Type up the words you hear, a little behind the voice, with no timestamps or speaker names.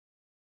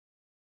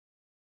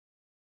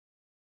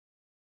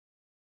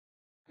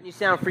Avenue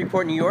Sound,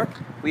 Freeport, New York.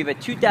 We have a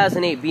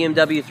 2008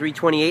 BMW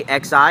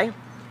 328 Xi.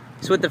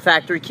 It's what the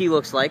factory key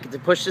looks like. It's a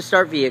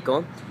push-to-start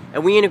vehicle,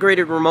 and we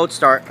integrated remote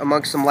start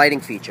amongst some lighting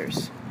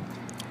features.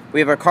 We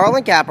have our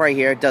CarLink app right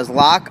here. It does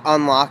lock,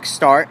 unlock,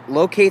 start,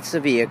 locates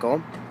the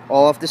vehicle,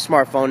 all off the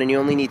smartphone, and you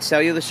only need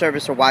cellular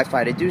service or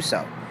Wi-Fi to do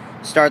so.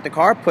 Start the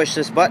car, push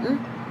this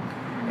button.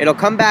 It'll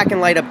come back and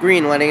light up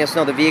green, letting us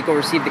know the vehicle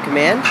received the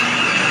command.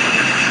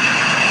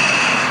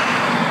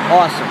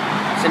 Awesome.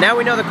 So now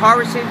we know the car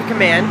received the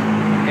command.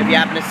 If you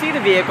happen to see the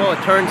vehicle,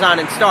 it turns on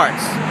and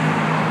starts.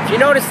 If you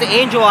notice, the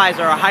angel eyes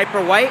are a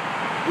hyper white.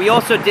 We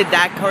also did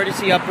that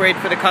courtesy upgrade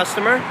for the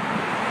customer.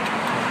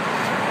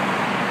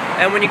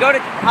 And when you go to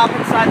hop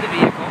inside the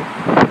vehicle,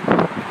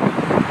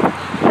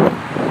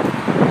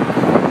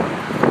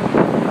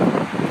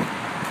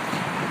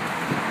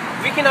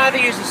 we can either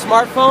use a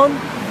smartphone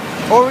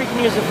or we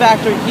can use a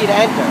factory key to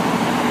enter.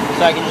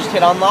 So I can just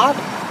hit unlock,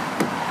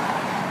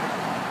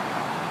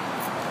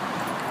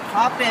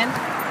 hop in,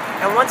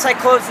 and once I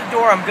close the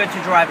door, I'm good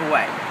to drive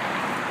away.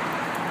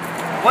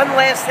 One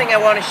last thing I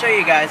want to show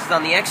you guys is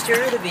on the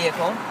exterior of the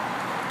vehicle.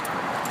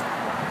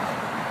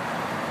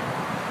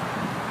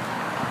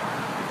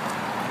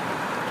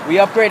 We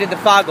upgraded the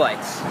fog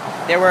lights.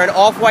 They were an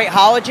off-white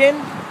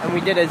halogen, and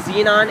we did a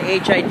Xenon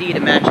HID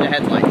to match the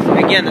headlights.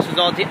 Again, this was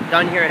all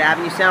done here at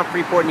Avenue Sound,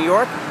 Freeport, New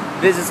York.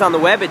 Visit us on the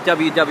web at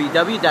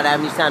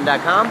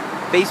www.avenuesound.com,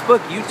 Facebook,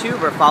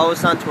 YouTube, or follow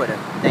us on Twitter.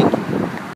 Thank you.